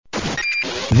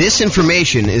This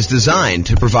information is designed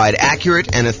to provide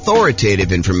accurate and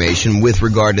authoritative information with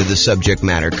regard to the subject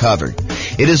matter covered.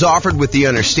 It is offered with the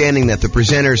understanding that the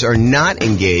presenters are not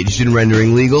engaged in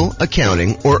rendering legal,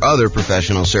 accounting, or other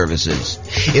professional services.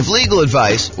 If legal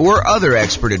advice or other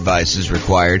expert advice is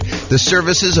required, the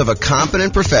services of a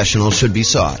competent professional should be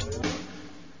sought.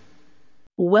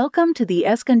 Welcome to the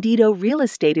Escondido Real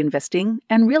Estate Investing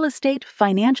and Real Estate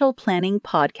Financial Planning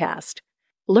Podcast.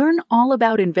 Learn all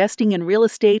about investing in real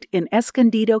estate in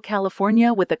Escondido,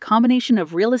 California with a combination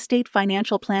of real estate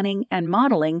financial planning and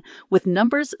modeling with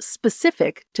numbers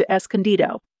specific to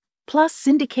Escondido, plus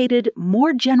syndicated,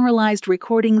 more generalized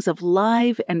recordings of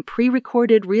live and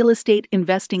pre-recorded real estate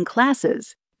investing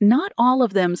classes, not all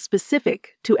of them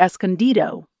specific to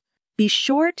Escondido. Be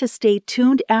sure to stay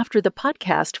tuned after the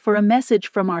podcast for a message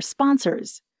from our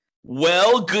sponsors.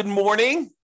 Well, good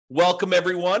morning. Welcome,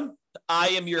 everyone. I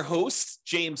am your host,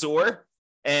 James Orr,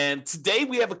 and today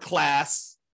we have a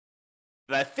class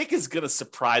that I think is going to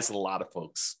surprise a lot of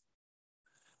folks.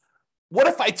 What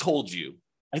if I told you,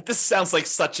 this sounds like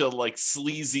such a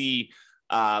sleazy,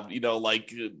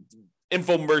 infomercial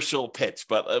pitch,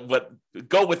 but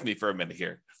go with me for a minute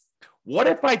here. What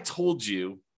if I told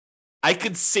you I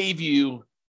could save you,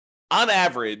 on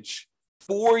average,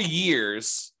 4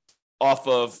 years off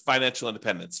of financial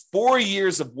independence, 4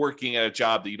 years of working at a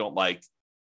job that you don't like,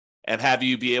 and have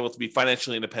you be able to be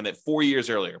financially independent 4 years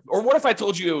earlier? Or what if I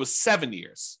told you it was 7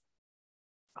 years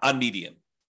on median?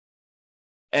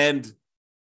 And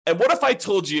what if I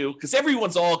told you, because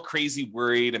everyone's all crazy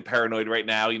worried and paranoid right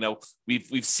now,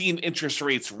 we've seen interest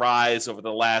rates rise over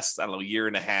the last, year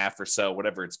and a half or so,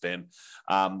 whatever it's been.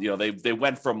 They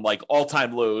went from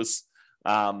all-time lows.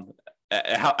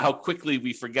 How quickly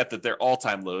we forget that they're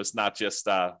all-time lows, not just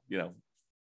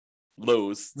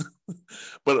lows,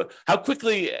 but how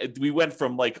quickly we went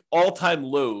from all-time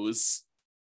lows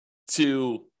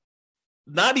to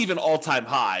not even all-time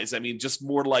highs. I mean, just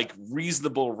more like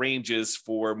reasonable ranges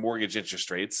for mortgage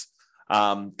interest rates,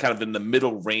 kind of in the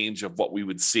middle range of what we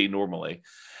would see normally.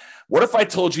 What if I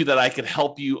told you that I could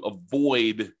help you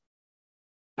avoid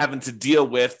having to deal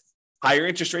with higher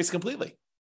interest rates completely?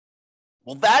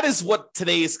 Well, that is what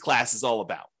today's class is all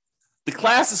about. The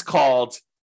class is called,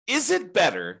 Is It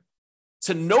Better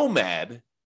to Nomad,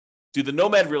 do the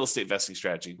Nomad real estate investing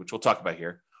strategy, which we'll talk about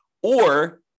here,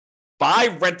 or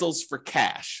buy rentals for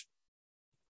cash?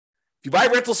 If you buy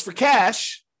rentals for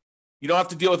cash, you don't have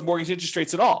to deal with mortgage interest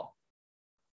rates at all.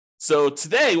 So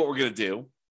today, what we're going to do,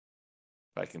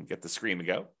 if I can get the screen to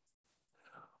go,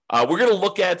 we're going to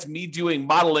look at me doing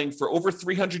modeling for over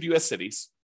 300 U.S. cities.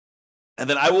 And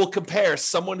then I will compare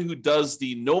someone who does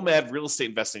the Nomad real estate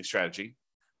investing strategy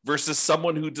versus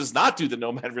someone who does not do the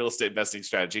Nomad real estate investing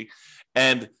strategy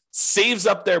and saves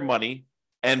up their money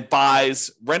and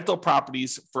buys rental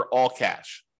properties for all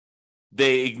cash.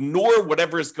 They ignore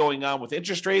whatever is going on with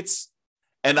interest rates.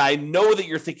 And I know that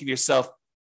you're thinking to yourself,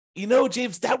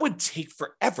 James, that would take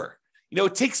forever.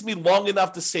 It takes me long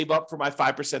enough to save up for my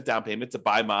 5% down payment to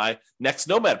buy my next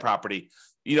Nomad property.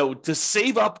 To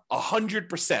save up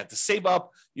 100%, to save up,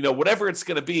 whatever it's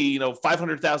going to be,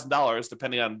 $500,000,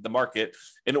 depending on the market,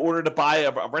 in order to buy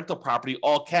a rental property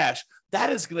all cash,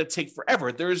 that is going to take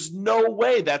forever. There's no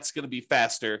way that's going to be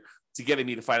faster to getting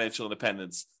me to financial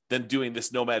independence than doing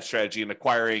this Nomad strategy and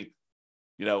acquiring,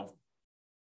 10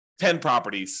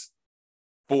 properties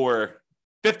for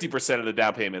 50% of the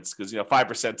down payments, because,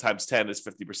 5% times 10 is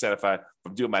 50% if I'm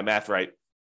doing my math right.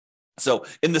 So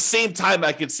in the same time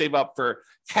I could save up for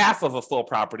half of a full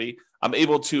property, I'm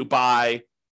able to buy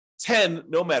 10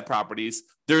 Nomad properties.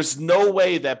 There's no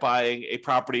way that buying a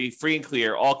property free and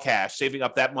clear, all cash, saving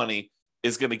up that money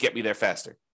is going to get me there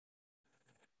faster.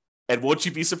 And won't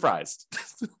you be surprised?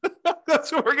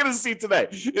 That's what we're going to see today.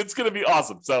 It's going to be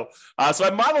awesome. So I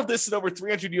modeled this in over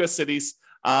 300 U.S. cities.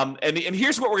 And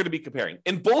here's what we're going to be comparing.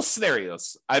 In both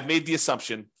scenarios, I've made the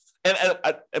assumption, and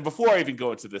before I even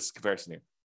go into this comparison here,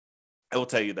 I will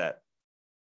tell you that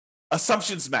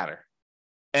assumptions matter.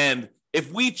 And if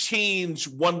we change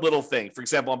one little thing, for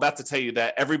example, I'm about to tell you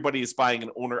that everybody is buying an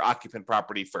owner-occupant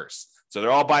property first. So they're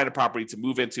all buying a property to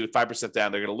move into 5%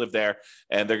 down. They're going to live there,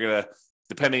 and they're going to,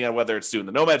 depending on whether it's doing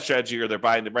the Nomad strategy or they're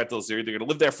buying the rentals, they're either going to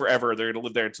live there forever or they're going to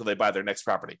live there until they buy their next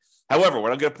property. However,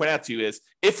 what I'm going to point out to you is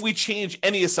if we change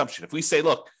any assumption, if we say,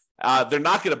 look, they're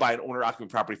not going to buy an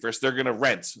owner-occupant property first. They're going to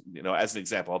rent, as an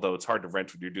example, although it's hard to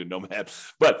rent when you're doing Nomad,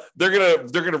 but they're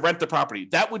going to rent the property.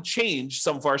 That would change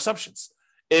some of our assumptions.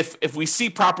 If we see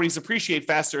properties appreciate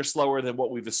faster or slower than what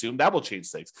we've assumed, that will change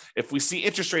things. If we see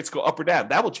interest rates go up or down,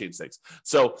 that will change things.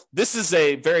 So this is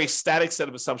a very static set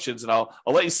of assumptions, and I'll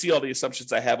let you see all the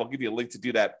assumptions I have. I'll give you a link to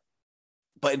do that.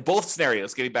 But in both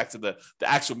scenarios, getting back to the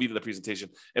actual meat of the presentation,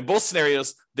 in both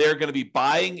scenarios, they're going to be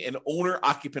buying an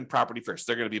owner-occupant property first.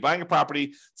 They're going to be buying a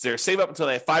property, so they're save up until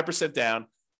they have 5% down.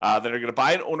 Then they're going to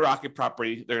buy an owner-occupant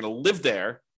property. They're going to live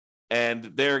there, and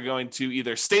they're going to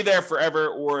either stay there forever,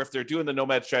 or if they're doing the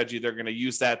Nomad strategy, they're going to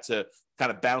use that to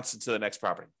kind of bounce into the next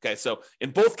property. Okay, so in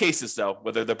both cases, though,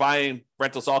 whether they're buying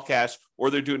rentals all cash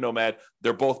or they're doing Nomad,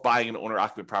 they're both buying an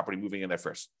owner-occupant property, moving in there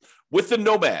first. With the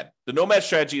Nomad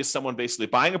strategy is someone basically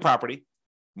buying a property,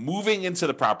 moving into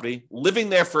the property, living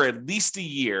there for at least a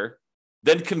year,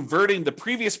 then converting the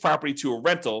previous property to a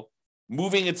rental,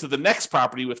 moving into the next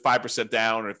property with 5%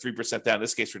 down or 3% down. In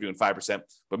this case, we're doing 5%,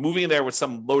 but moving in there with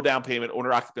some low down payment,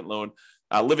 owner-occupant loan,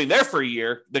 living there for a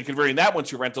year, then converting that one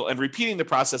to a rental and repeating the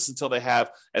process until they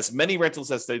have as many rentals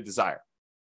as they desire.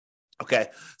 Okay,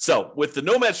 so with the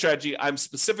Nomad strategy, I'm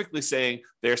specifically saying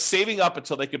they're saving up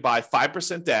until they could buy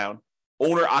 5% down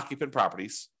owner-occupant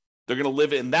properties. They're going to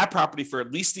live in that property for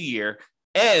at least a year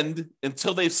and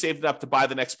until they've saved up to buy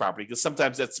the next property, because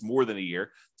sometimes that's more than a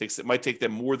year. It might take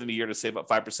them more than a year to save up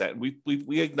 5%. And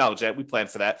we acknowledge that. We plan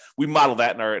for that. We model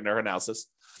that in our analysis.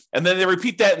 And then they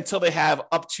repeat that until they have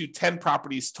up to 10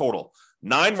 properties total,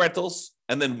 9 rentals,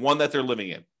 and then 1 that they're living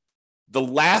in. The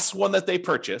last one that they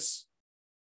purchase,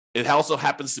 it also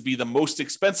happens to be the most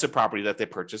expensive property that they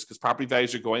purchase because property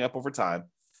values are going up over time,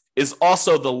 is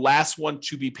also the last one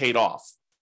to be paid off.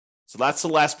 So that's the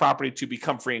last property to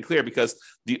become free and clear, because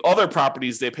the other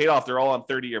properties they paid off, they're all on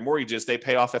 30-year mortgages. They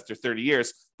pay off after 30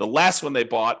 years. The last one they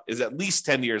bought is at least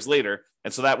 10 years later.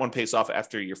 And so that one pays off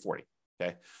after year 40.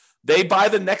 Okay. They buy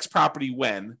the next property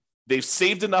when they've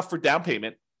saved enough for down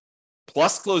payment,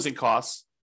 plus closing costs,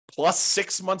 plus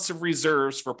 6 months of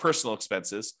reserves for personal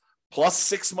expenses, plus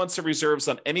 6 months of reserves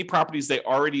on any properties they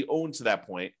already own to that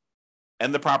point,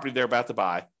 and the property they're about to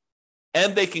buy.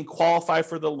 And they can qualify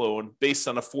for the loan based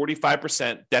on a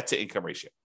 45% debt to income ratio.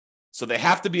 So they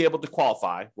have to be able to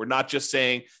qualify. We're not just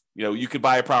saying, you could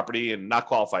buy a property and not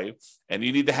qualify you. And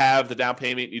you need to have the down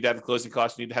payment, you need to have the closing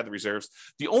costs, you need to have the reserves.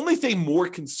 The only thing more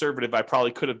conservative I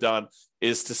probably could have done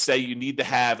is to say you need to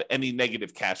have any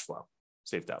negative cash flow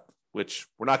saved up, which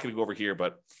we're not going to go over here,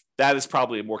 but that is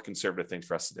probably a more conservative thing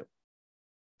for us to do.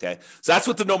 Okay. So that's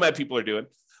what the Nomad people are doing.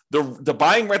 The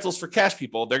buying rentals for cash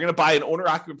people, they're going to buy an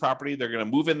owner-occupant property. They're going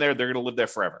to move in there. They're going to live there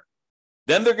forever.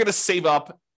 Then they're going to save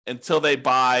up until they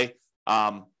buy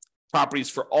properties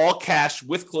for all cash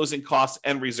with closing costs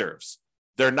and reserves.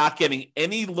 They're not getting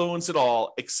any loans at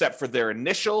all except for their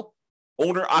initial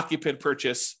owner-occupant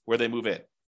purchase where they move in.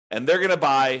 And they're going to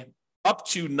buy up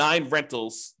to 9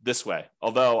 rentals this way.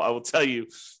 Although I will tell you,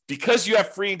 because you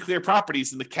have free and clear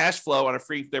properties and the cash flow on a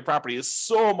free and clear property is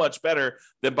so much better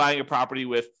than buying a property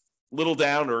with little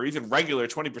down or even regular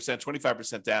 20%,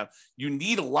 25% down, you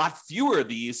need a lot fewer of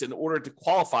these in order to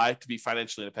qualify to be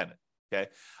financially independent. Okay.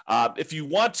 If you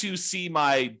want to see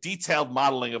my detailed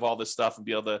modeling of all this stuff and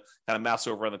be able to kind of mouse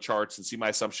over on the charts and see my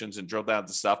assumptions and drill down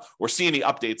to stuff or see any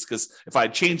updates, because if I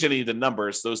change any of the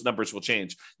numbers, those numbers will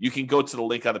change. You can go to the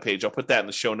link on the page. I'll put that in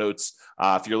the show notes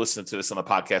if you're listening to this on the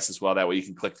podcast as well. That way you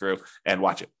can click through and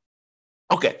watch it.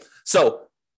 Okay. So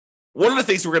one of the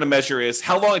things we're going to measure is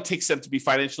how long it takes them to be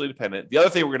financially independent. The other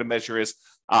thing we're going to measure is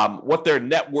what their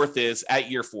net worth is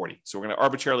at year 40. So we're going to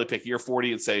arbitrarily pick year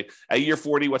 40 and say at year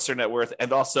 40, what's their net worth?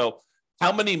 And also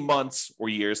how many months or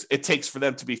years it takes for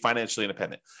them to be financially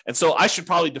independent. And so I should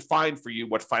probably define for you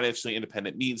what financially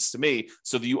independent means to me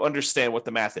so that you understand what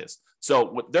the math is.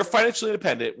 So they're financially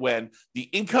independent when the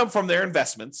income from their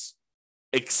investments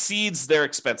exceeds their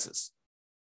expenses.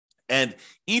 And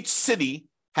each city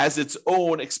has its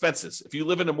own expenses. If you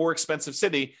live in a more expensive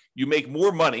city, you make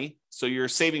more money, so your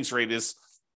savings rate is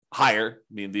higher.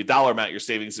 I mean, the dollar amount you're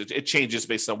saving, it changes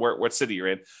based on what city you're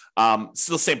in.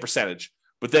 Still the same percentage.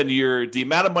 But then the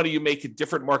amount of money you make in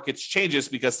different markets changes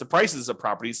because the prices of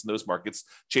properties in those markets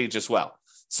change as well.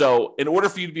 So in order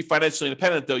for you to be financially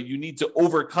independent, though, you need to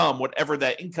overcome whatever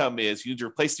that income is. You need to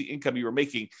replace the income you were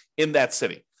making in that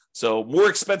city. So more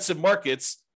expensive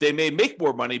markets, they may make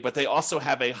more money, but they also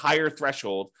have a higher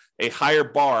threshold, a higher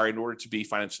bar in order to be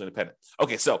financially independent.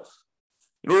 Okay, so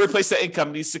in order to replace that income,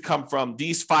 it needs to come from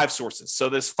these 5 sources. So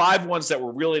there's 5 ones that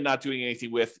we're really not doing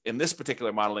anything with in this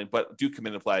particular modeling, but do come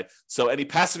into play. So any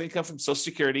passive income from Social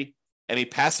Security, any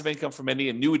passive income from any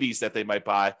annuities that they might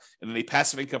buy, and any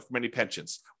passive income from any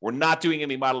pensions. We're not doing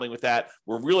any modeling with that.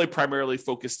 We're really primarily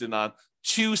focused in on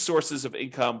 2 sources of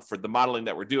income for the modeling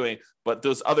that we're doing, but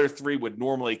those other 3 would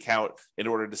normally count in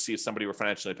order to see if somebody were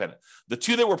financially independent. The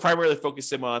 2 that we're primarily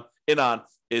focusing on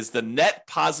is the net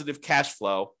positive cash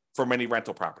flow from any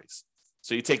rental properties.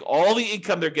 So you take all the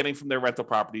income they're getting from their rental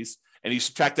properties and you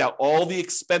subtract out all the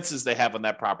expenses they have on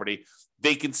that property,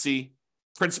 vacancy,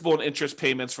 principal and interest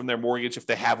payments from their mortgage if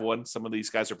they have one. Some of these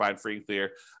guys are buying free and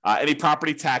clear. Any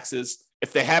property taxes.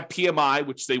 If they have PMI,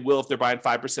 which they will if they're buying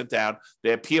 5% down,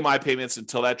 they have PMI payments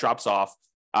until that drops off.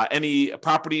 Any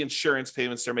property insurance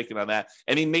payments they're making on that,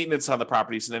 any maintenance on the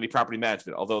properties, and any property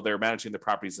management, although they're managing the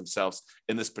properties themselves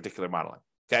in this particular modeling.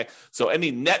 Okay, so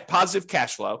any net positive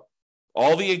cash flow,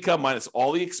 all the income minus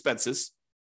all the expenses.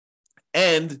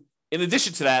 And in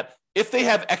addition to that, if they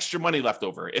have extra money left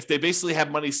over, if they basically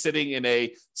have money sitting in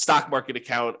a stock market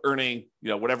account earning,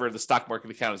 whatever the stock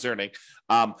market account is earning,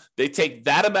 they take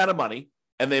that amount of money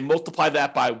and they multiply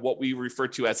that by what we refer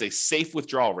to as a safe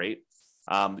withdrawal rate.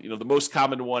 The most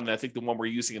common one, and I think the one we're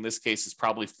using in this case is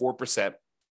probably 4%.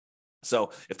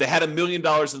 So if they had $1 million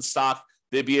in stock,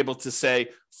 they'd be able to say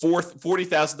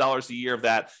 $40,000 a year of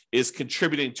that is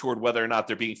contributing toward whether or not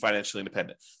they're being financially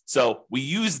independent. So we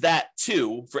use that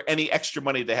too for any extra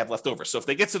money they have left over. So if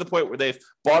they get to the point where they've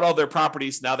bought all their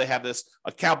properties, now they have this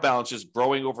account balance just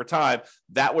growing over time,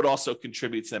 that would also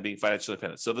contribute to them being financially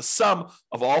independent. So the sum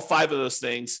of all 5 of those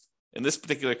things, in this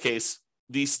particular case,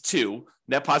 these 2,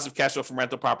 net positive cash flow from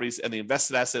rental properties and the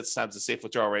invested assets times the safe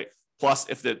withdrawal rate, plus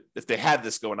if they had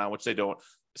this going on, which they don't,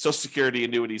 Social Security,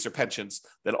 annuities, or pensions,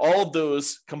 then all of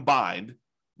those combined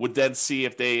would then see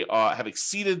if they have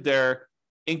exceeded their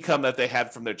income that they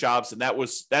had from their jobs. And that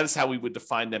is how we would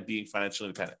define them being financially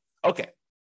independent. Okay.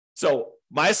 So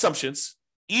my assumptions,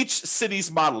 each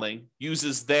city's modeling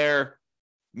uses their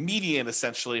median,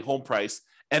 essentially, home price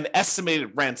and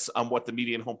estimated rents on what the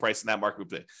median home price in that market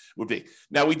would be.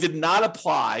 Now, we did not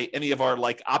apply any of our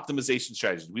optimization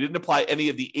strategies. We didn't apply any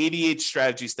of the 88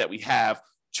 strategies that we have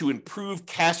to improve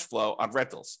cash flow on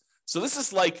rentals. So this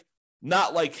is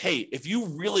not like, hey, if you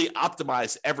really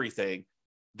optimize everything,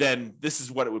 then this is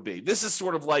what it would be. This is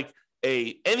sort of like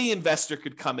any investor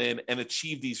could come in and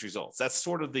achieve these results. That's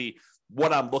sort of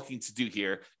what I'm looking to do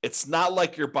here. It's not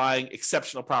like you're buying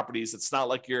exceptional properties. It's not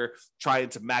like you're trying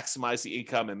to maximize the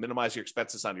income and minimize your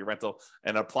expenses on your rental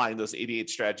and applying those 88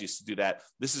 strategies to do that.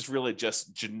 This is really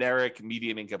just generic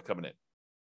median income coming in.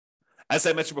 As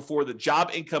I mentioned before, the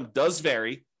job income does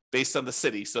vary based on the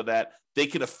city so that they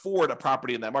can afford a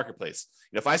property in that marketplace.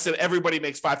 If I said everybody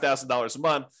makes $5,000 a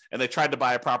month and they tried to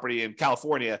buy a property in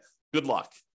California, good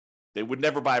luck. They would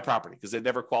never buy a property because they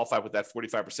never qualify with that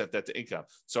 45% debt to income.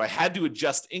 So I had to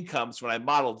adjust incomes when I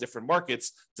modeled different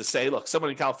markets to say, look,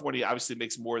 someone in California obviously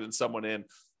makes more than someone in,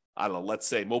 let's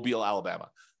say Mobile, Alabama,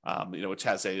 which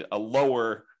has a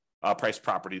lower price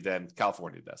property than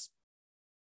California does.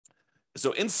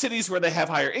 So in cities where they have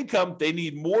higher income, they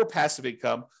need more passive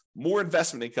income, more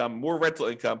investment income, more rental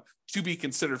income to be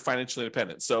considered financially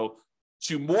independent. So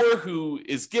to those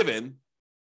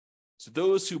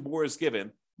who more is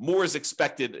given, more is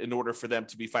expected in order for them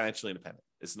to be financially independent.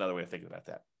 It's another way of thinking about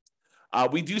that.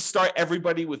 We do start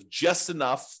everybody with just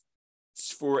enough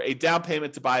for a down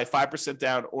payment to buy a 5%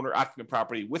 down owner-occupant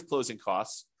property with closing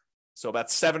costs. So about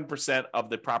 7% of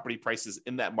the property prices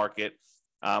in that market.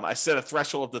 I set a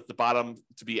threshold at the bottom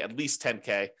to be at least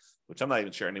 10K, which I'm not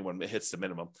even sure anyone hits the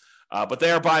minimum. But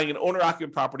they are buying an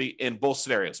owner-occupant property in both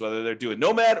scenarios, whether they're doing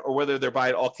Nomad or whether they're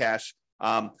buying all cash.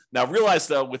 Now realize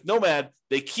though, with Nomad,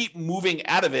 they keep moving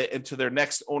out of it into their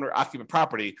next owner-occupant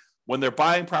property. When they're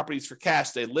buying properties for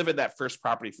cash, they live in that first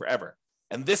property forever.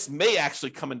 And this may actually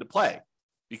come into play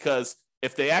because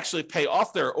if they actually pay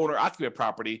off their owner-occupant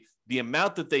property, the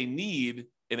amount that they need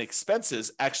in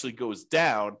expenses actually goes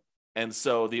down. And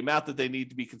so the amount that they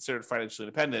need to be considered financially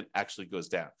independent actually goes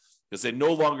down because they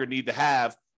no longer need to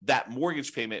have that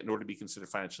mortgage payment in order to be considered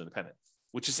financially independent,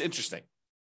 which is interesting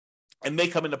and may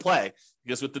come into play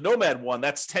because with the Nomad one,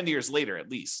 that's 10 years later at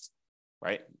least,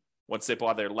 right? Once they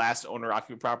bought their last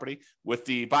owner-occupant property. With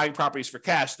the buying properties for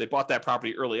cash, they bought that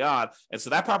property early on, and so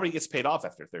that property gets paid off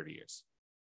after 30 years.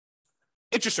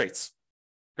 Interest rates.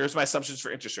 Here's my assumptions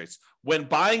for interest rates. When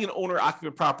buying an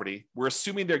owner-occupant property, we're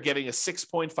assuming they're getting a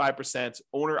 6.5%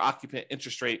 owner-occupant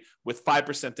interest rate with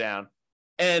 5% down.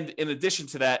 And in addition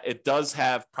to that, it does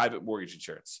have private mortgage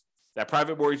insurance. That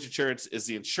private mortgage insurance is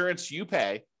the insurance you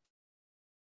pay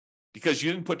because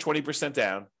you didn't put 20%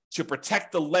 down to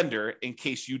protect the lender in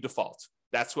case you default.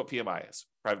 That's what PMI is,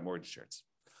 private mortgage insurance.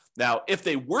 Now, if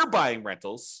they were buying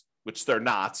rentals, which they're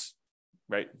not,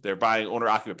 right? They're buying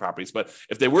owner-occupant properties. But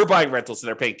if they were buying rentals and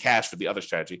they're paying cash for the other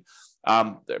strategy,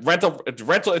 the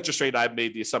rental interest rate, I've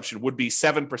made the assumption, would be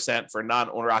 7% for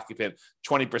non-owner-occupant,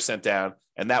 20% down.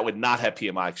 And that would not have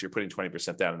PMI because you're putting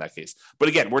 20% down in that case. But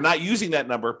again, we're not using that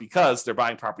number because they're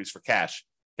buying properties for cash.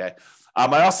 Okay.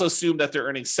 I also assume that they're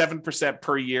earning 7%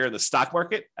 per year in the stock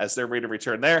market as their rate of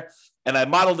return there. And I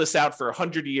modeled this out for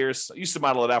 100 years. I used to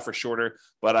model it out for shorter,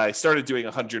 but I started doing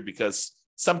 100 because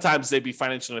sometimes they'd be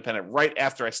financially independent right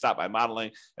after I stopped my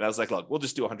modeling. And I was like, look, we'll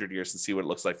just do 100 years and see what it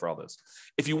looks like for all those.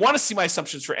 If you want to see my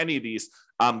assumptions for any of these,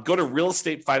 go to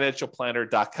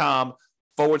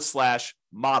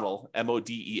realestatefinancialplanner.com/model,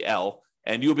 MODEL,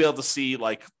 and you'll be able to see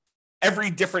like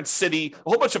every different city, a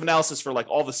whole bunch of analysis for like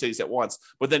all the cities at once,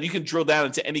 but then you can drill down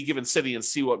into any given city and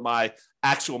see what my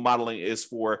actual modeling is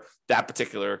for that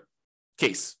particular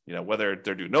case, whether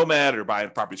they're doing Nomad or buying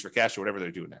properties for cash or whatever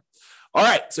they're doing there. All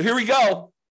right, so here we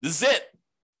go. This is it.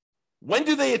 When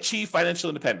do they achieve financial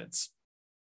independence?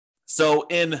 So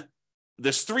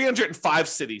there's 305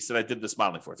 cities that I did this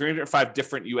modeling for, 305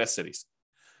 different US cities.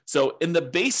 So in the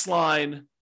baseline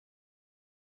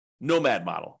Nomad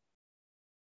model,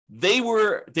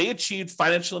 they achieved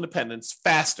financial independence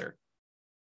faster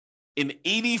in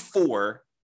 84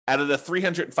 out of the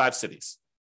 305 cities.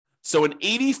 So in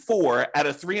 84 out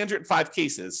of 305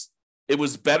 cases, it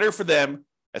was better for them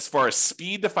as far as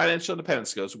speed to financial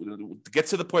independence goes, to get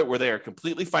to the point where they are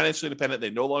completely financially independent. They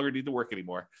no longer need to work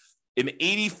anymore. In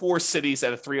 84 cities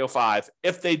out of 305,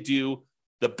 if they do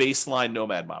the baseline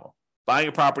Nomad model, buying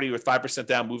a property with 5%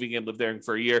 down, moving in, live there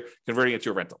for a year, converting it to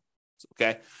a rental.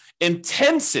 Okay. In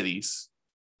 10 cities,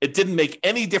 it didn't make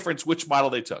any difference which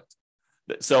model they took.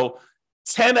 So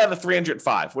 10 out of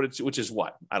 305, which is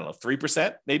what? I don't know,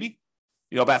 3% maybe?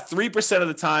 About 3% of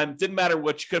the time, didn't matter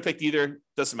what, you could have picked either,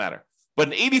 doesn't matter. But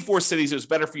in 84 cities, it was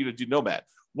better for you to do Nomad,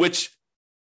 which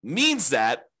means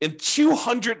that in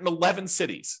 211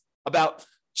 cities, about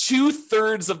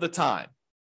 2/3 of the time,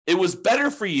 it was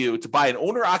better for you to buy an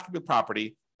owner-occupant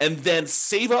property and then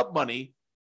save up money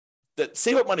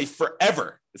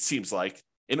forever, it seems like,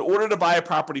 in order to buy a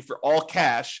property for all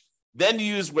cash, then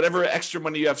use whatever extra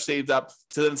money you have saved up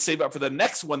to then save up for the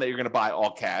next one that you're going to buy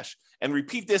all cash, and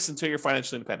repeat this until you're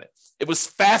financially independent. It was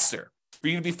faster for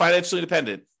you to be financially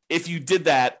independent if you did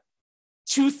that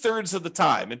 2/3 of the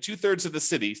time in 2/3 of the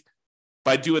cities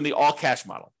by doing the all cash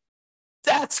model.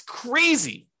 That's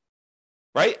crazy,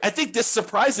 right? I think this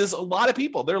surprises a lot of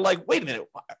people. They're like, wait a minute,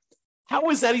 how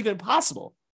is that even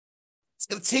possible? It's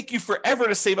going to take you forever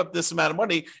to save up this amount of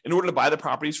money in order to buy the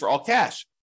properties for all cash.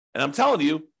 And I'm telling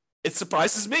you, it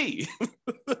surprises me.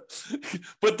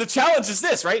 But the challenge is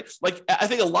this, right? Like, I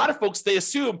think a lot of folks, they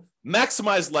assume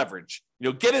maximize leverage,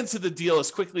 get into the deal as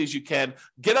quickly as you can,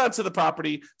 get onto the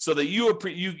property so that you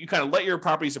kind of let your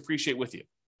properties appreciate with you.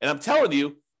 And I'm telling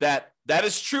you that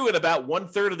is true in about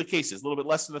 1/3 of the cases, a little bit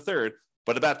less than a third,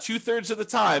 but about 2/3 of the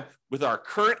time with our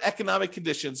current economic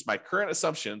conditions, my current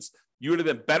assumptions, you would have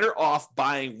been better off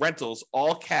buying rentals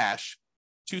all cash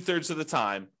 2/3 of the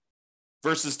time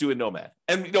versus doing Nomad.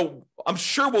 And, I'm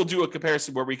sure we'll do a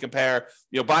comparison where we compare,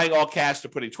 buying all cash to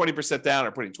putting 20% down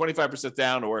or putting 25%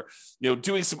 down, or,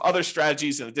 doing some other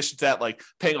strategies in addition to that, like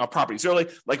paying off properties early.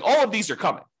 Like, all of these are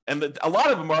coming. And a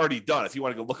lot of them are already done if you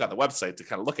want to go look on the website to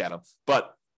kind of look at them.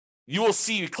 But you will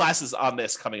see classes on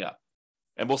this coming up.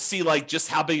 And we'll see like just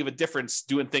how big of a difference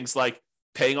doing things like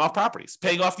paying off properties,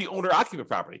 paying off the owner-occupant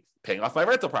property, paying off my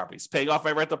rental properties, paying off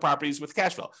my rental properties with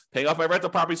cash flow, paying off my rental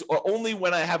properties or only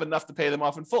when I have enough to pay them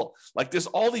off in full. Like, there's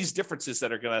all these differences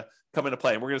that are going to come into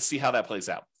play, and we're going to see how that plays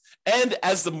out. And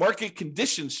as the market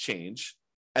conditions change,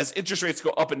 as interest rates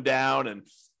go up and down, and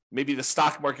maybe the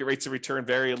stock market rates of return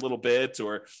vary a little bit,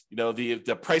 or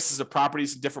the prices of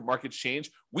properties in different markets change,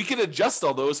 we can adjust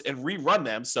all those and rerun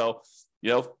them. So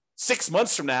 6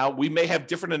 months from now, we may have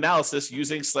different analysis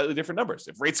using slightly different numbers.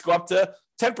 If rates go up to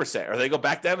 10% or they go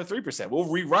back down to 3%, we'll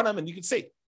rerun them and you can see.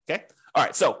 Okay. All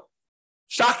right. So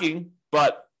shocking,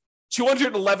 but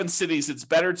 211 cities, it's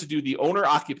better to do the owner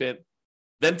occupant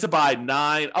than to buy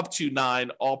up to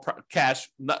nine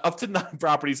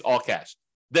properties, all cash,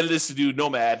 than it is to do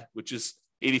Nomad, which is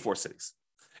 84 cities.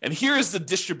 And here is the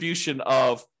distribution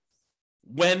of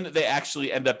when they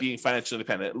actually end up being financially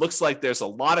independent. It looks like there's a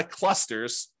lot of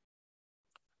clusters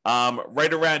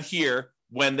right around here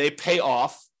when they pay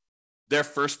off their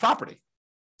first property.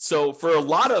 So for a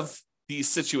lot of these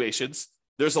situations,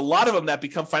 there's a lot of them that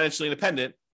become financially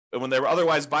independent when they were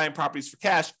otherwise buying properties for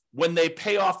cash when they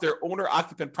pay off their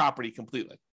owner-occupant property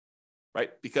completely, right?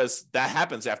 Because that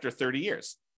happens after 30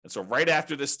 years. And so right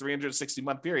after this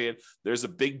 360-month period, there's a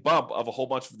big bump of a whole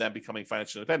bunch of them becoming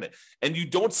financially independent. And you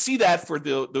don't see that for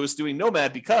those doing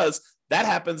Nomad because that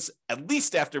happens at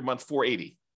least after month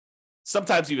 480,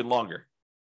 sometimes even longer.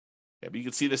 Yeah, but you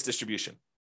can see this distribution.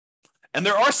 And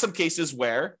there are some cases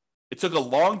where it took a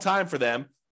long time for them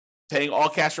paying all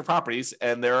cash for properties,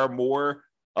 and there are more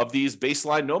of these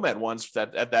baseline Nomad ones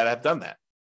that have done that.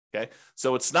 Okay.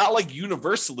 So it's not like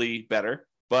universally better,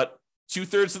 but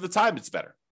 2/3 of the time it's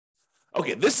better.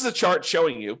 Okay. This is a chart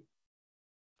showing you.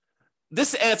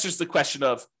 This answers the question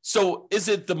of, so is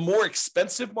it the more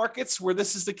expensive markets where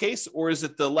this is the case, or is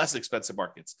it the less expensive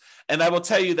markets? And I will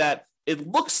tell you that it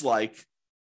looks like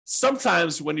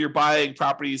sometimes when you're buying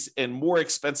properties in more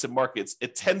expensive markets,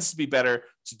 it tends to be better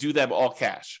to do them all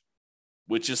cash,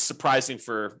 which is surprising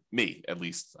for me, at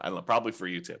least. I don't know, probably for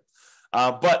you too.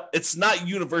 But it's not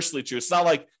universally true. It's not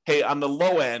like, hey, on the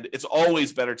low end, it's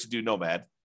always better to do Nomad.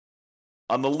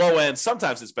 On the low end,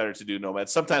 sometimes it's better to do Nomad.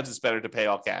 Sometimes it's better to pay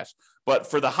all cash. But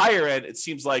for the higher end, it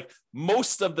seems like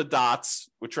most of the dots,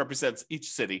 which represents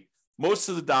each city, most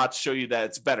of the dots show you that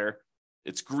it's better.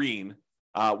 It's green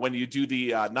when you do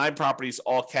the 9 properties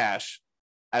all cash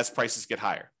as prices get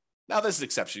higher. Now, this is an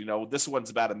exception. This one's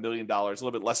about $1 million, a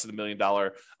little bit less than $1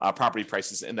 million property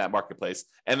prices in that marketplace.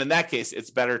 And in that case, it's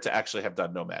better to actually have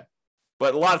done Nomad.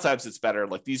 But a lot of times it's better.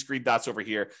 Like these green dots over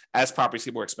here, as properties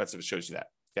get more expensive, it shows you that.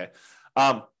 Okay.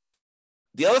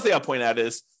 The other thing I'll point out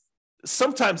is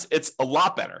sometimes it's a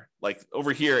lot better. Like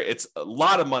over here, it's a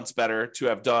lot of months better to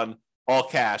have done all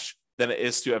cash than it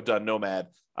is to have done Nomad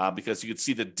because you can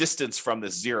see the distance from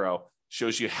this 0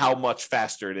 shows you how much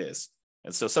faster it is.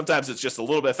 And so sometimes it's just a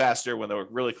little bit faster when they're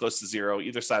really close to 0,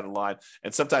 either side of the line.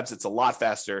 And sometimes it's a lot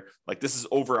faster. Like this is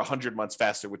over 100 months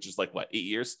faster, which is like what, 8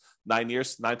 years, 9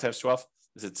 years, 9 times 12,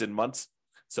 is it's in months.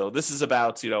 So this is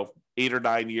about, 8 or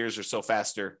 9 years or so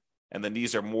faster. And then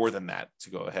these are more than that to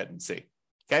go ahead and see.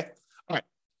 Okay. All right.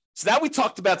 So now we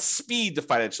talked about speed to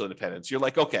financial independence. You're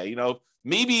like, okay,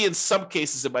 maybe in some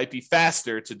cases it might be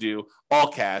faster to do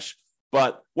all cash,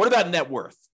 but what about net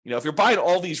worth? If you're buying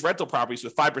all these rental properties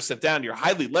with 5% down, you're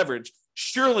highly leveraged.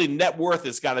 Surely net worth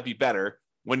has got to be better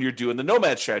when you're doing the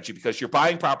Nomad strategy because you're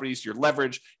buying properties, your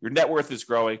leverage, your net worth is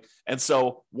growing. And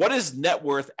so what is net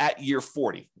worth at year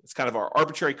 40? It's kind of our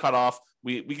arbitrary cutoff.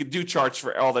 We could do charts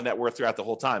for all the net worth throughout the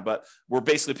whole time, but we're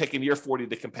basically picking year 40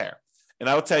 to compare. And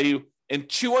I will tell you, in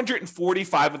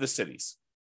 245 of the cities,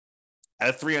 out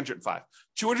of 305,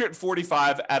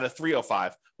 245 out of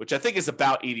 305, which I think is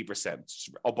about 80%.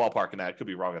 I'll ballpark in that. I could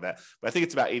be wrong on that, but I think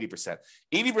it's about 80%.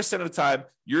 80% of the time,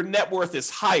 your net worth is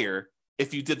higher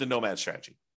if you did the Nomad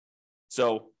strategy.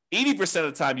 So 80% of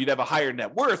the time, you'd have a higher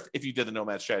net worth if you did the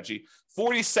Nomad strategy.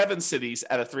 47 cities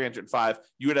out of 305,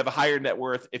 you would have a higher net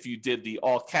worth if you did the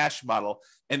all cash model.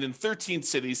 And in 13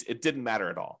 cities, it didn't matter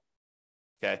at all.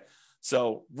 Okay.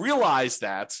 So realize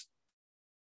that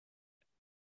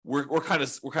we're kind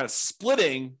of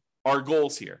splitting our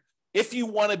goals here. If you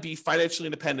want to be financially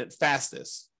independent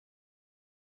fastest,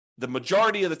 the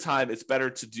majority of the time, it's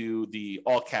better to do the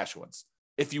all cash ones.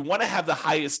 If you want to have the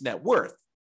highest net worth,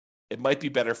 it might be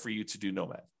better for you to do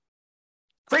Nomad.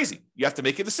 Crazy. You have to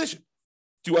make a decision.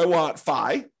 Do I want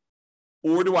FI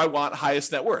or do I want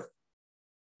highest net worth?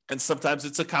 And sometimes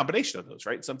it's a combination of those,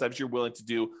 right? Sometimes you're willing to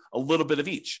do a little bit of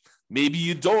each. Maybe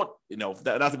you don't, not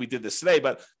that we did this today,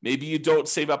 but maybe you don't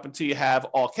save up until you have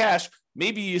all cash.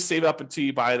 Maybe you save up until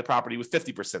you buy the property with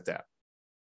 50% down.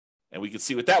 And we can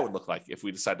see what that would look like if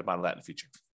we decide to model that in the future.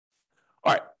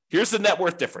 All right, here's the net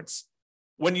worth difference.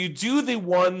 When you do the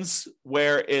ones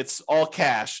where it's all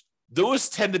cash, those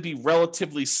tend to be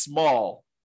relatively small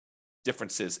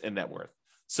differences in net worth.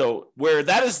 So where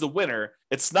that is the winner,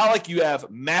 it's not like you have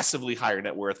massively higher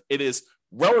net worth. It is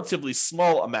relatively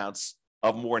small amounts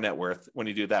of more net worth when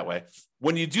you do it that way.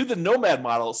 When you do the Nomad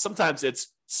model, sometimes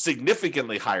it's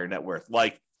significantly higher net worth,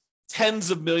 like tens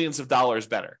of millions of dollars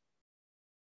better.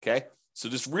 Okay. So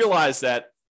just realize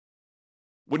that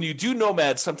when you do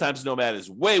Nomad, sometimes Nomad is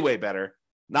way, way better.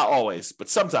 Not always, but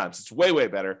sometimes it's way, way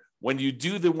better. When you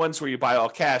do the ones where you buy all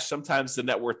cash, sometimes the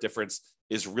net worth difference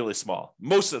is really small.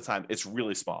 Most of the time, it's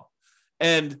really small.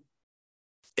 And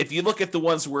if you look at the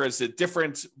ones where it's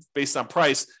different based on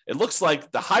price, it looks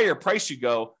like the higher price you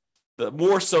go, the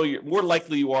more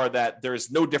likely you are that there is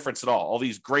no difference at all. All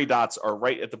these gray dots are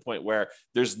right at the point where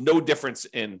there's no difference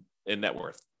in net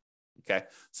worth. Okay,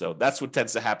 so that's what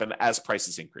tends to happen as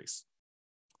prices increase.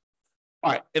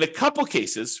 All right, in a couple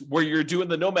cases where you're doing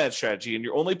the Nomad strategy and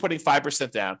you're only putting 5%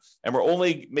 down and we're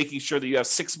only making sure that you have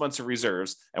 6 months of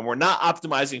reserves and we're not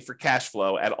optimizing for cash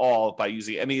flow at all by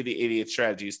using any of the 88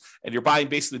 strategies, and you're buying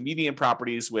basically median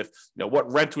properties with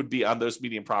what rent would be on those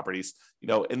median properties,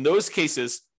 in those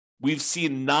cases, we've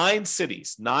seen 9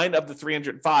 cities, 9 of the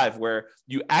 305, where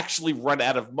you actually run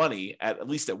out of money at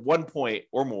least at one point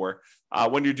or more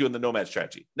when you're doing the Nomad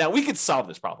strategy. Now, we could solve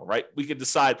this problem, right? We could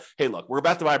decide, hey, look, we're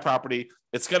about to buy a property.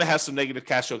 It's going to have some negative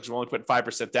cash flow because we're only putting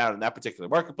 5% down in that particular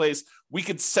marketplace. We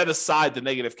could set aside the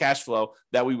negative cash flow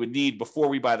that we would need before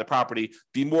we buy the property,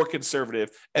 be more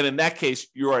conservative. And in that case,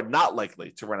 you are not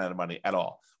likely to run out of money at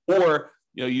all. Or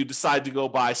you decide to go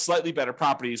buy slightly better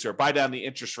properties or buy down the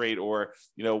interest rate or,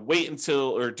 wait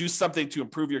until or do something to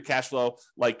improve your cash flow,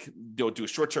 like do a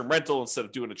short-term rental instead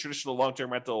of doing a traditional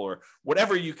long-term rental or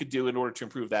whatever you could do in order to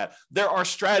improve that. There are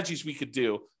strategies we could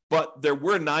do, but there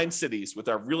were 9 cities with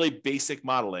our really basic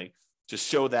modeling to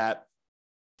show that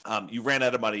you ran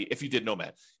out of money if you did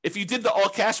Nomad. If you did the all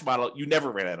cash model, you never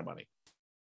ran out of money.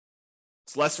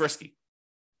 It's less risky.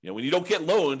 When you don't get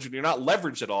loans and you're not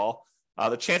leveraged at all,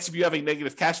 the chance of you having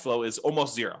negative cash flow is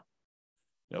almost zero.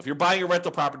 If you're buying a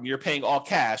rental property and you're paying all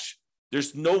cash,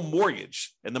 there's no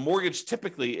mortgage. And the mortgage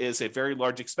typically is a very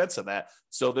large expense on that.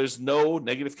 So there's no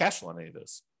negative cash flow on any of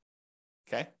those.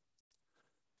 Okay.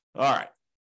 All right.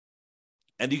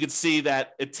 And you can see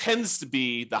that it tends to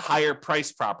be the higher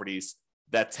price properties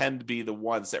that tend to be the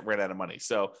ones that ran out of money.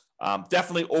 So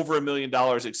definitely over $1 million,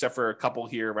 except for a couple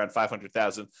here around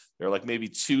 500,000. There are like maybe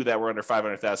 2 that were under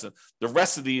 500,000. The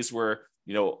rest of these were,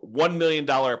 $1 million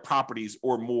properties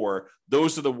or more.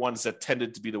 Those are the ones that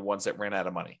tended to be the ones that ran out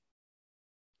of money.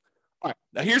 All right,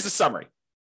 now here's the summary.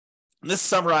 And this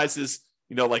summarizes,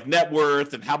 like net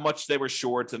worth and how much they were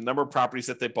short and the number of properties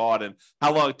that they bought and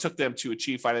how long it took them to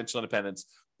achieve financial independence,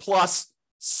 plus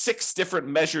 6 different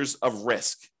measures of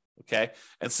risk. Okay.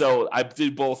 And so I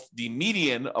did both the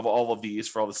median of all of these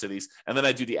for all the cities, and then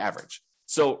I do the average.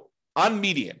 So on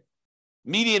median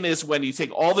is when you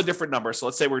take all the different numbers. So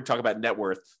let's say we're talking about net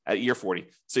worth at year 40.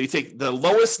 So you take the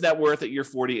lowest net worth at year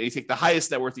 40 and you take the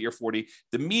highest net worth at year 40.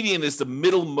 The median is the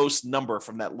middlemost number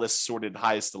from that list sorted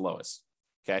highest to lowest.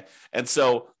 Okay. And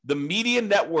so the median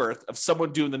net worth of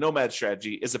someone doing the Nomad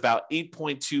strategy is about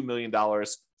 $8.2 million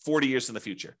 40 years in the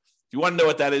future. If you want to know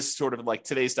what that is, sort of like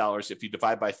today's dollars, if you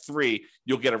divide by 3,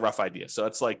 you'll get a rough idea. So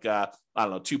it's like,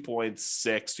 2.6,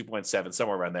 2.7,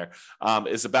 somewhere around there,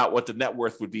 is about what the net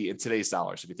worth would be in today's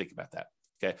dollars, if you think about that.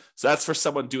 Okay. So that's for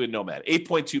someone doing Nomad.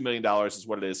 $8.2 million is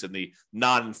what it is in the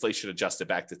non-inflation adjusted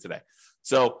back to today.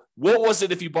 So what was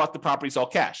it if you bought the properties all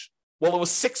cash? Well, it was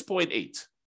 6.8,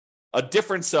 a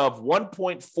difference of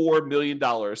 $1.4 million.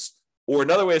 Or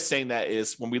another way of saying that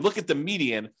is when we look at the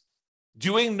median,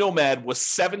 doing Nomad was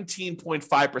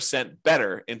 17.5%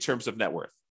 better in terms of net worth.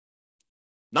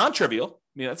 Non-trivial.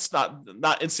 I mean, that's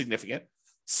not insignificant.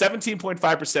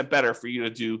 17.5% better for you to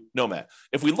do Nomad.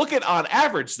 If we look at on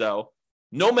average, though,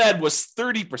 Nomad was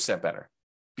 30% better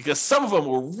because some of them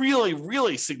were really,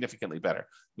 really significantly better.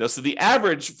 So the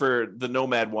average for the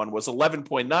Nomad one was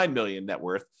 11.9 million net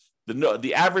worth.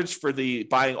 The average for the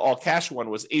buying all cash one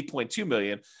was 8.2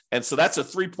 million. And so that's a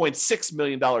 $3.6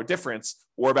 million difference,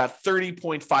 or about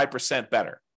 30.5%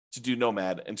 better to do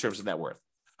Nomad in terms of net worth.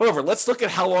 However, let's look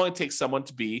at how long it takes someone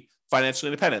to be financially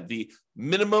independent, the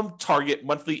minimum target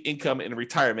monthly income in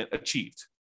retirement achieved.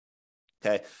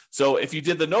 Okay, so if you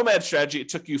did the Nomad strategy, it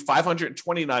took you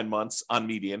 529 months on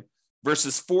median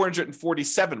versus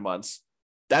 447 months.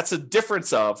 That's a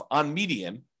difference of, on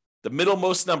median, the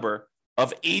middlemost number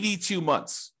of 82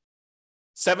 months.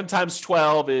 7 times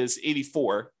 12 is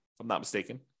 84, if I'm not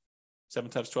mistaken. 7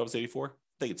 times 12 is 84. I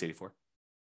think it's 84.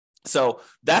 So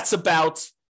that's about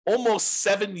almost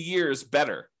 7 years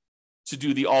better to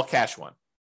do the all cash one.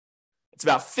 It's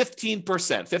about 15%,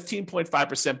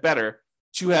 15.5% better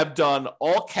to have done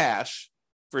all cash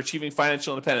for achieving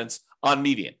financial independence on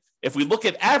median. If we look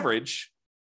at average,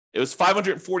 it was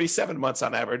 547 months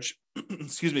on average,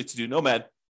 to do Nomad,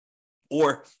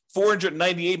 or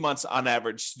 498 months on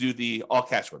average to do the all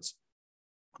cash ones.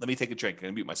 Let me take a drink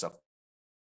and mute myself.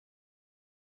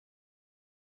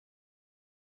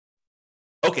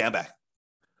 Okay, I'm back.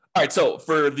 All right, so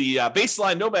for the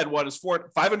baseline Nomad one is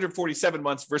 547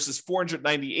 months versus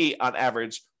 498 on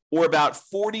average, or about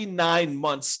 49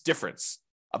 months difference.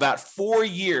 About 4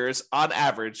 years on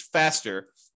average faster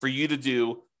for you to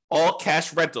do all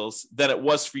cash rentals than it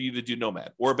was for you to do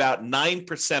Nomad, or about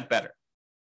 9% better.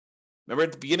 Remember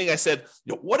at the beginning I said,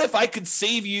 what if I could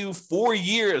save you 4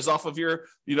 years off of your,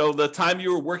 the time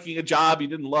you were working a job you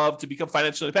didn't love to become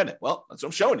financially independent? Well, that's what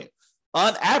I'm showing you.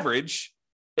 On average,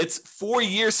 it's 4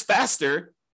 years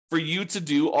faster for you to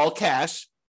do all cash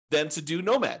than to do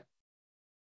Nomad.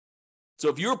 So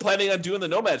if you were planning on doing the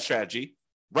Nomad strategy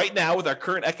right now with our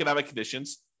current economic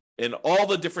conditions in all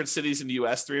the different cities in the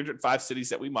U.S., 305 cities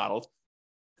that we modeled,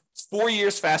 it's 4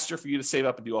 years faster for you to save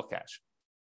up and do all cash.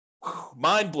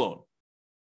 Mind blown.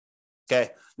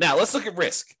 Okay. Now let's look at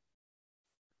risk.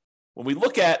 When we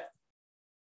look at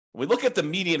the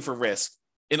median for risk,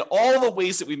 in all the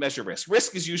ways that we measure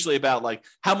risk is usually about like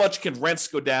how much can rents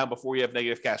go down before you have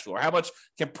negative cash flow, or how much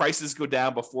can prices go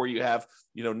down before you have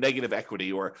negative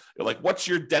equity, or like what's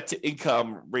your debt to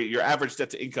income rate, your average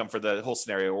debt to income for the whole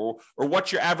scenario, or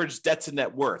what's your average debt to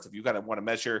net worth if you kind of want to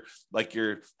measure like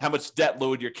how much debt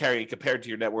load you're carrying compared to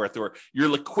your net worth, or your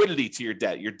liquidity to your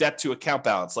debt to account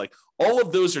balance. Like all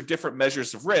of those are different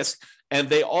measures of risk,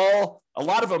 and a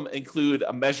lot of them include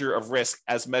a measure of risk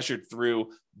as measured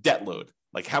through debt load,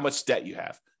 like how much debt you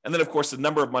have. And then, of course, the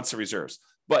number of months of reserves.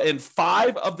 But in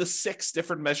 5 of the 6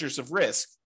 different measures of risk,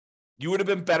 you would have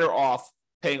been better off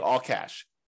paying all cash.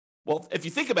 Well, if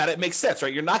you think about it, it makes sense,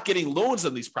 right? You're not getting loans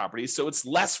on these properties, so it's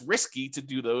less risky to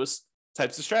do those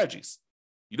types of strategies.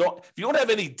 If you don't have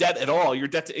any debt at all, your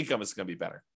debt to income is going to be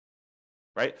better,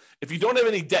 right? If you don't have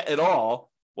any debt at all,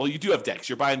 well, you do have debt because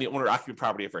you're buying the owner-occupant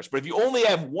property at first. But if you only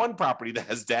have one property that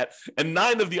has debt and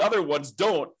 9 of the other ones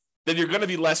don't, then you're going to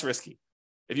be less risky.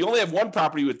 If you only have one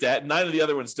property with debt, 9 of the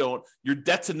other ones don't, your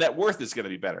debt to net worth is going to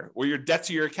be better, or your debt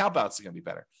to your account balance is going to be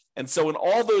better. And so in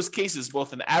all those cases,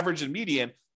 both in average and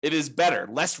median, it is better,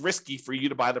 less risky for you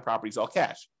to buy the properties all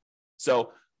cash.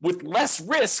 So with less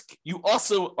risk, you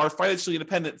also are financially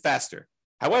independent faster.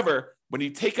 However, when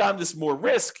you take on this more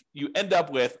risk, you end up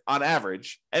with, on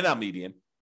average and on median,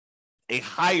 a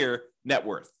higher net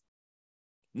worth.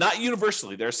 Not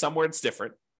universally. There's somewhere it's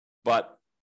different, but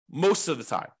most of the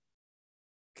time.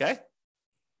 Okay?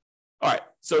 All right.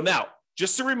 So now,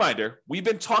 just a reminder, we've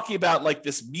been talking about like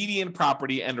this median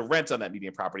property and the rent on that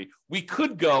median property. We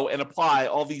could go and apply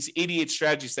all these 88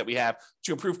 strategies that we have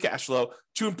to improve cash flow,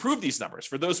 to improve these numbers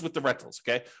for those with the rentals.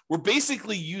 Okay? We're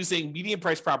basically using median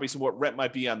price properties and what rent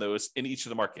might be on those in each of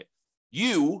the market.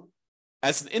 You,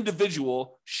 as an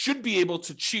individual, should be able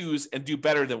to choose and do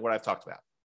better than what I've talked about.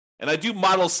 And I do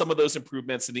model some of those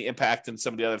improvements and the impact and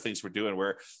some of the other things we're doing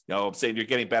where, I'm saying you're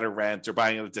getting better rent or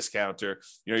buying at a discount, or,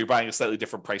 you're buying a slightly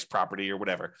different price property or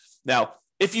whatever. Now,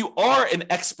 if you are an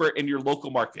expert in your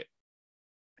local market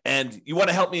and you want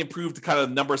to help me improve the kind of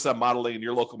numbers I'm modeling in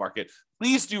your local market,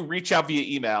 please do reach out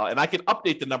via email, and I can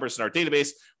update the numbers in our database,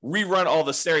 rerun all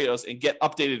the scenarios, and get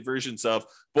updated versions of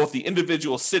both the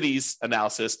individual cities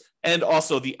analysis and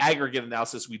also the aggregate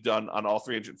analysis we've done on all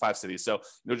 305 cities. So,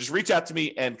 just reach out to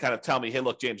me and kind of tell me, hey,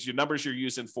 look, James, your numbers you're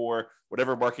using for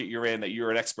whatever market you're in that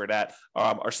you're an expert at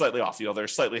are slightly off. They're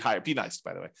slightly higher. Be nice,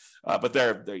 by the way, but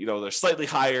they're slightly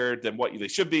higher than what they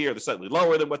should be, or they're slightly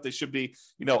lower than what they should be.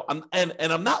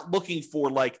 I'm not looking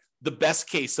for like the best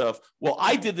case of, well,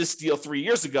 I did this deal 3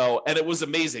 years ago and it was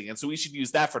amazing, and so we should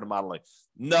use that for the modeling.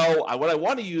 No, what I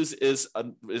want to use is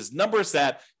numbers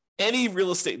that any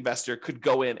real estate investor could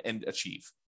go in and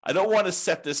achieve. I don't want to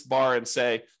set this bar and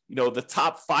say, the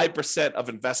top 5% of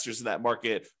investors in that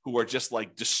market who are just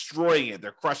like destroying it,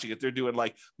 they're crushing it, they're doing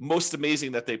like most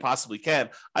amazing that they possibly can.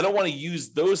 I don't want to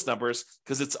use those numbers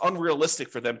because it's unrealistic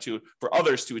for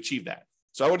others to achieve that.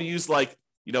 So I want to use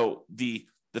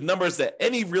the numbers that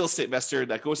any real estate investor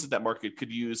that goes into that market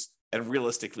could use and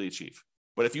realistically achieve.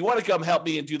 But if you want to come help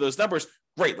me and do those numbers,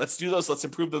 great, let's do those. Let's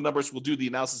improve the numbers. We'll do the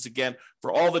analysis again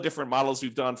for all the different models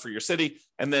we've done for your city.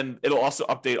 And then it'll also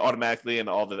update automatically and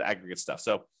all the aggregate stuff.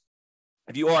 So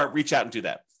if you are, reach out and do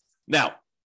that. Now,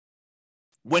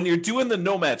 when you're doing the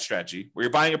Nomad strategy, where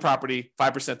you're buying a property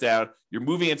 5% down, you're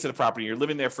moving into the property, you're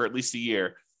living there for at least a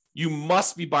year, you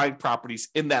must be buying properties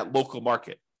in that local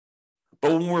market.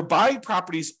 But when we're buying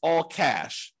properties all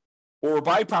cash, or we're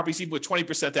buying properties even with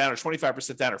 20% down or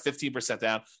 25% down or 15%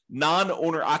 down,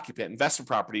 non-owner occupant investment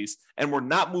properties, and we're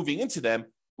not moving into them,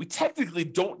 we technically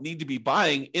don't need to be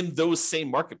buying in those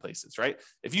same marketplaces, right?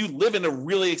 If you live in a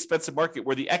really expensive market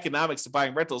where the economics of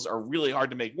buying rentals are really hard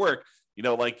to make work,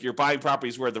 like you're buying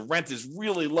properties where the rent is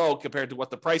really low compared to what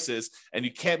the price is, and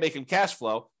you can't make them cash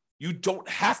flow, you don't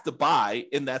have to buy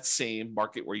in that same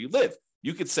market where you live.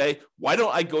 You could say, why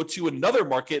don't I go to another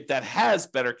market that has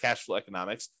better cash flow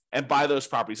economics and buy those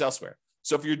properties elsewhere?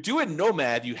 So if you're doing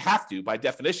Nomad, you have to, by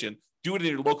definition, do it in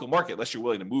your local market, unless you're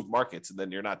willing to move markets, and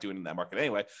then you're not doing it in that market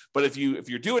anyway. But if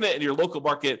you're doing it in your local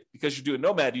market because you're doing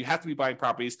Nomad, you have to be buying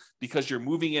properties because you're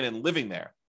moving in and living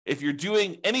there. If you're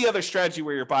doing any other strategy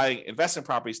where you're buying investment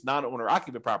properties, non-owner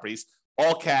occupant properties,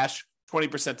 all cash,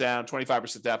 20% down,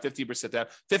 25% down, 15% down,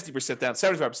 50% down,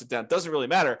 75% down, doesn't really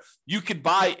matter. You could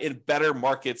buy in better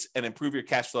markets and improve your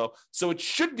cash flow. So it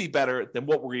should be better than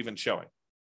what we're even showing.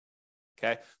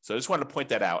 Okay. So I just wanted to point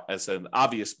that out as an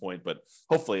obvious point, but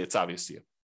hopefully it's obvious to you.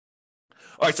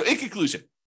 All right. So in conclusion,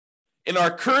 in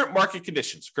our current market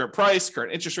conditions, current price,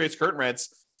 current interest rates, current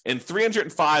rents, in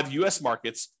 305 US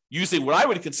markets, using what I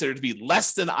would consider to be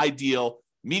less than ideal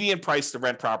median price to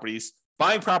rent properties,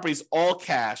 buying properties all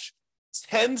cash,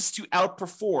 tends to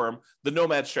outperform the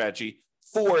Nomad strategy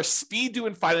for speed to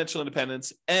financial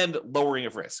independence and lowering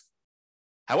of risk.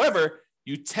 However,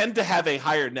 you tend to have a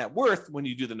higher net worth when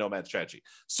you do the Nomad strategy.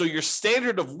 So your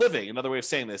standard of living, another way of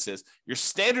saying this is your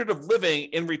standard of living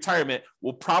in retirement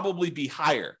will probably be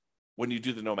higher when you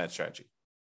do the Nomad strategy.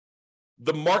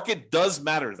 The market does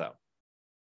matter though.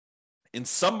 In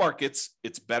some markets,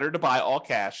 it's better to buy all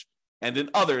cash, and in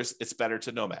others, it's better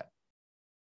to Nomad.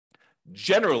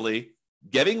 Generally,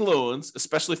 getting loans,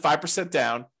 especially 5%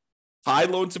 down, high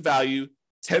loan to value,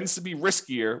 tends to be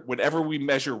riskier whenever we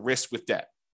measure risk with debt.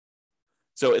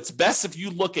 So it's best if you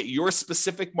look at your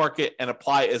specific market and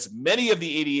apply as many of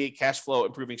the 88 cash flow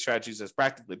improving strategies as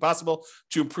practically possible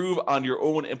to improve on your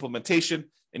own implementation.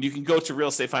 And you can go to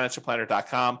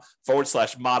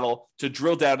realestateFinancialPlanner.com/model to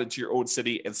drill down into your own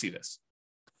city and see this.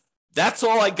 That's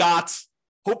all I got.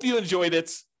 Hope you enjoyed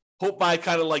it. Hope my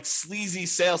kind of like sleazy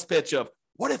sales pitch of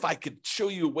what if I could show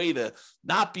you a way to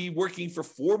not be working for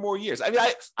 4 more years? I mean,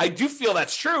 I do feel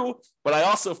that's true, but I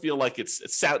also feel like it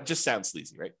just sounds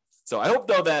sleazy, right? So I hope,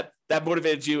 though, that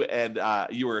motivated you and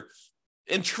you were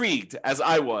intrigued, as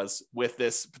I was, with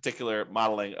this particular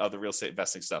modeling of the real estate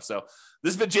investing stuff. So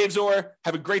this has been James Orr.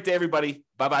 Have a great day, everybody.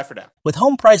 Bye-bye for now. With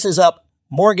home prices up,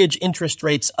 mortgage interest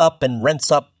rates up, and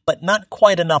rents up, but not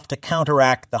quite enough to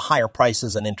counteract the higher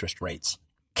prices and interest rates.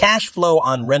 Cash flow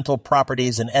on rental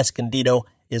properties in Escondido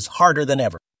is harder than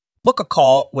ever. Book a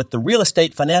call with the Real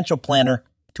Estate Financial Planner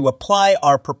to apply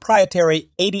our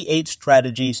proprietary 88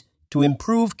 strategies to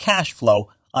improve cash flow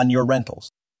on your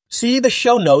rentals. See the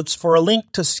show notes for a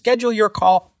link to schedule your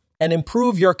call and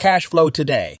improve your cash flow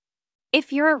today.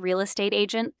 If you're a real estate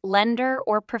agent, lender,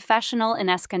 or professional in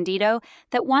Escondido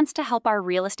that wants to help our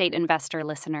real estate investor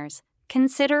listeners,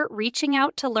 consider reaching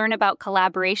out to learn about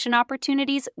collaboration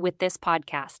opportunities with this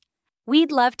podcast.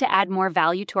 We'd love to add more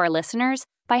value to our listeners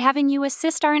by having you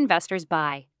assist our investors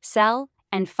buy, sell,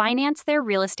 and finance their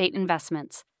real estate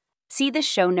investments. See the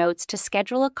show notes to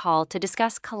schedule a call to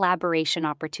discuss collaboration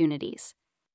opportunities.